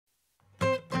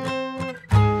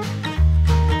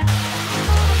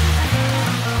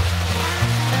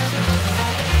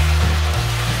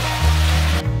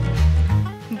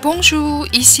Bonjour,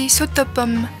 ici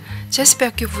Sotopom.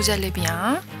 J'espère que vous allez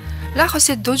bien. La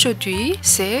recette d'aujourd'hui,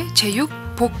 c'est Jeyuk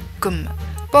Bokkeum,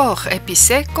 porc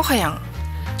épicé coréen.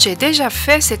 J'ai déjà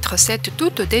fait cette recette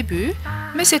tout au début,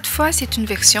 mais cette fois c'est une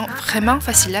version vraiment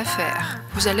facile à faire.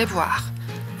 Vous allez voir.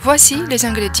 Voici les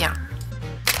ingrédients.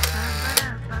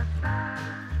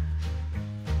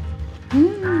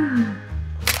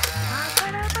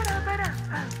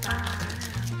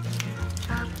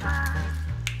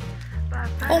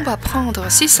 On va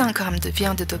prendre 600 g de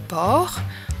viande de porc,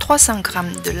 300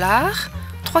 g de lard,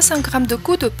 300 g de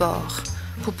cou de porc.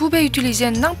 Vous pouvez utiliser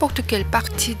n'importe quelle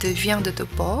partie de viande de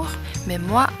porc, mais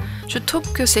moi, je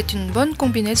trouve que c'est une bonne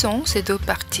combinaison ces deux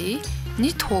parties,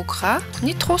 ni trop gras,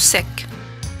 ni trop sec.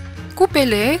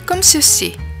 Coupez-les comme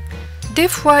ceci. Des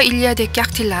fois, il y a des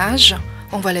cartilages,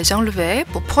 on va les enlever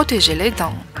pour protéger les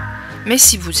dents. Mais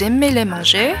si vous aimez les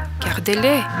manger,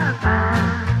 gardez-les.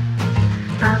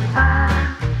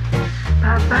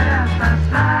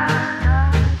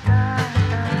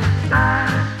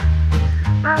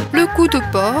 Le cou de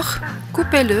porc,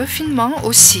 coupez-le finement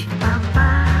aussi.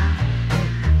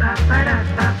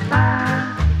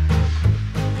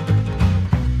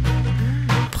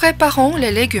 Préparons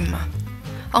les légumes.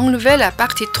 Enlevez la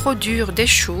partie trop dure des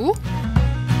choux.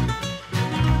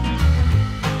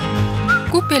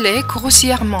 Coupez-les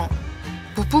grossièrement.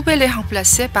 Vous pouvez les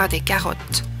remplacer par des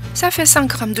carottes. Ça fait 100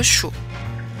 g de choux.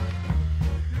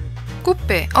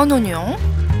 Coupez en oignons.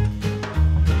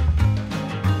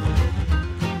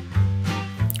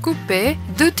 Coupez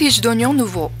 2 tiges d'oignons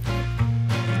nouveaux.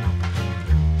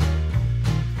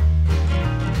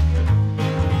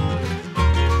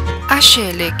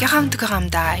 Hachez les 40 g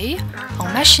d'ail. En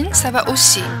machine, ça va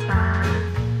aussi.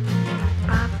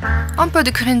 Un peu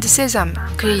de graines de sésame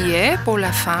grillées pour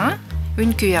la fin.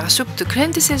 Une cuillère à soupe de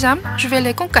graines de sésame, je vais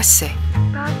les concasser.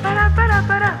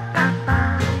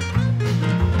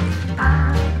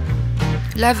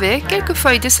 Lavez quelques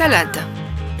feuilles de salade.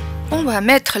 On va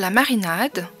mettre la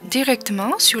marinade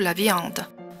directement sur la viande.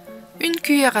 Une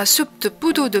cuillère à soupe de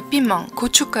poudre de piment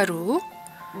gochugaru.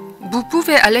 Vous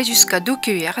pouvez aller jusqu'à 2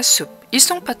 cuillères à soupe, ils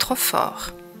sont pas trop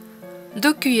forts.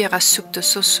 2 cuillères à soupe de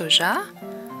sauce soja,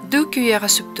 2 cuillères à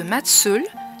soupe de matsul,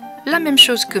 la même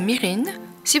chose que mirin.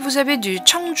 Si vous avez du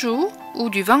changju ou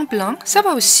du vin blanc, ça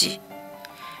va aussi.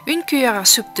 Une cuillère à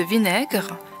soupe de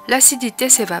vinaigre, l'acidité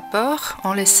s'évapore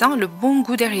en laissant le bon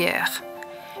goût derrière.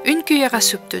 Une cuillère à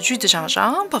soupe de jus de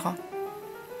gingembre,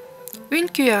 une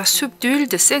cuillère à soupe d'huile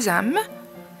de sésame,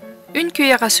 une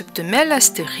cuillère à soupe de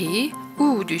mélasse de riz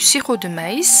ou du sirop de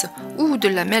maïs ou de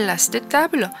la mélasse de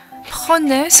table.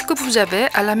 Prenez ce que vous avez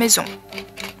à la maison.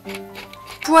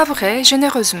 Poivrez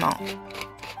généreusement.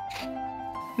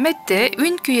 Mettez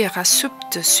une cuillère à soupe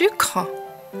de sucre,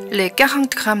 les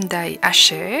 40 g d'ail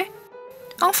haché,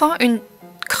 enfin une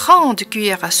grande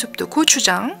cuillère à soupe de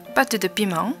gochujang, pâte de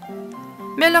piment.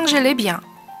 Mélangez-les bien.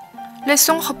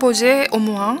 Laissons reposer au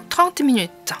moins 30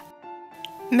 minutes.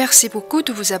 Merci beaucoup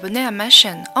de vous abonner à ma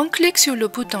chaîne. Un clic sur le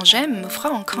bouton j'aime me fera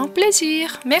un grand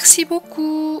plaisir. Merci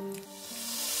beaucoup.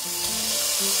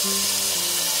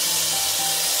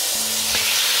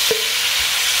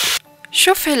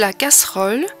 Chauffez la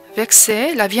casserole,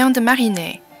 versez la viande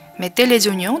marinée. Mettez les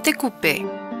oignons découpés.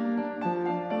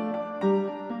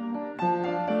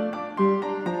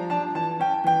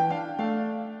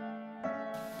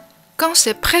 Quand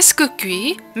c'est presque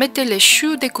cuit, mettez les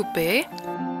choux découpés.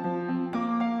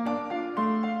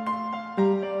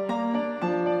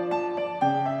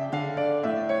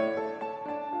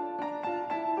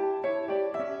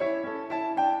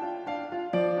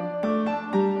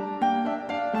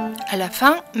 À la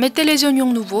fin, mettez les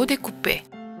oignons nouveaux découpés.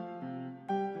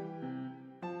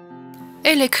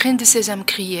 Et les graines de sésame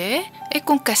grillées et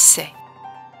concassées.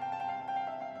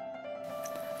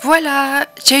 Voilà,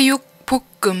 Jeyuk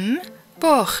Bokkeum,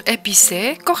 porc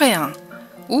épicé coréen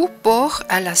ou porc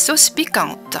à la sauce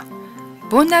piquante.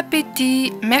 Bon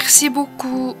appétit, merci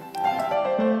beaucoup.